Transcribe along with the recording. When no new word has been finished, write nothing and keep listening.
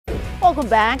Welcome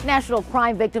back. National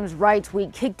Crime Victims' Rights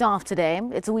Week kicked off today.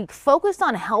 It's a week focused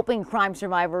on helping crime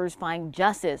survivors find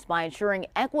justice by ensuring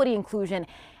equity, inclusion,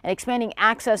 and expanding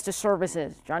access to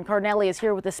services. John Cardinelli is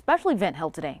here with a special event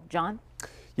held today. John?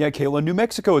 Yeah, Kayla, New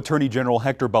Mexico Attorney General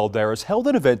Hector Balderas held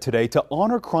an event today to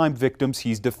honor crime victims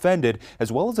he's defended,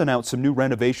 as well as announce some new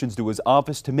renovations to his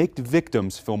office to make the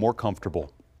victims feel more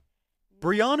comfortable.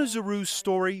 Brianna Zaru's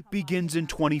story begins in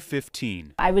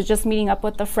 2015. I was just meeting up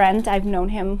with a friend. I've known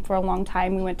him for a long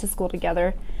time. We went to school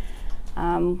together.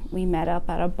 We met up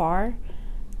at a bar,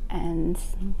 and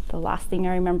the last thing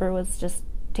I remember was just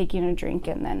taking a drink,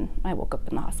 and then I woke up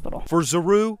in the hospital. For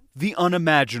Zaru, the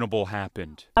unimaginable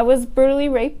happened. I was brutally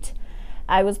raped.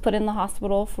 I was put in the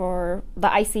hospital for the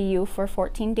ICU for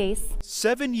 14 days.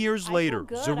 7 years later,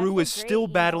 Zaru is still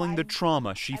battling the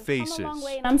trauma she faces. Come a long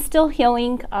way, and I'm still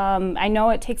healing. I know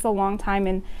it takes a long time,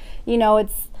 and you know,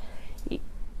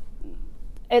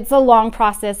 it's a long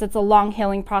process. It's a long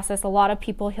healing process. A lot of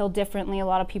people heal differently. A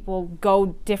lot of people go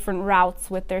different routes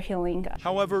with their healing.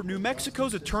 However, New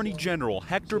Mexico's Attorney General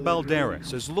Hector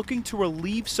Balderas is looking to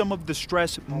relieve some of the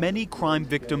stress many crime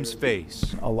victims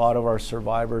face. A lot of our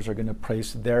survivors are going to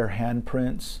place their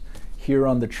handprints here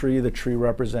on the tree. The tree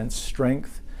represents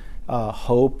strength,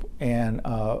 hope, and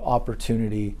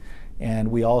opportunity.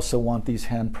 And we also want these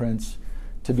handprints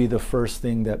to be the first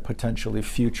thing that potentially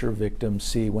future victims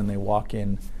see when they walk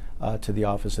in to the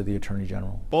office of the Attorney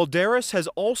General. Balderas has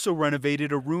also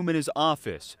renovated a room in his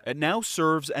office. It now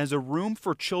serves as a room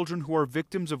for children who are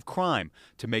victims of crime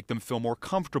to make them feel more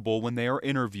comfortable when they are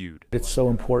interviewed. It's so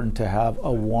important to have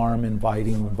a warm,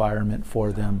 inviting environment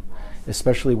for them,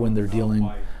 especially when they're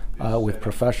dealing with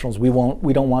professionals. We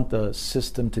don't want the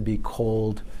system to be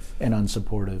cold and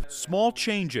unsupportive. Small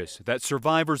changes that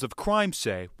survivors of crime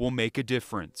say will make a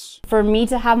difference. For me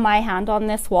to have my hand on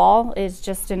this wall is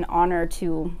just an honor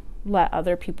to let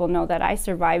other people know that I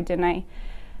survived, and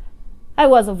I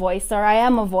was a voice, or I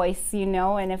am a voice, you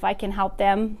know, and if I can help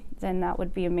them, then that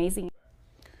would be amazing.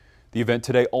 The event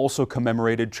today also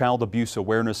commemorated Child Abuse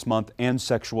Awareness Month and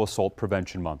Sexual Assault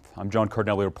Prevention Month. I'm John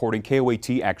Cardinelli reporting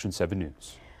KOAT Action 7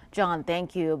 News. John,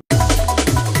 thank you.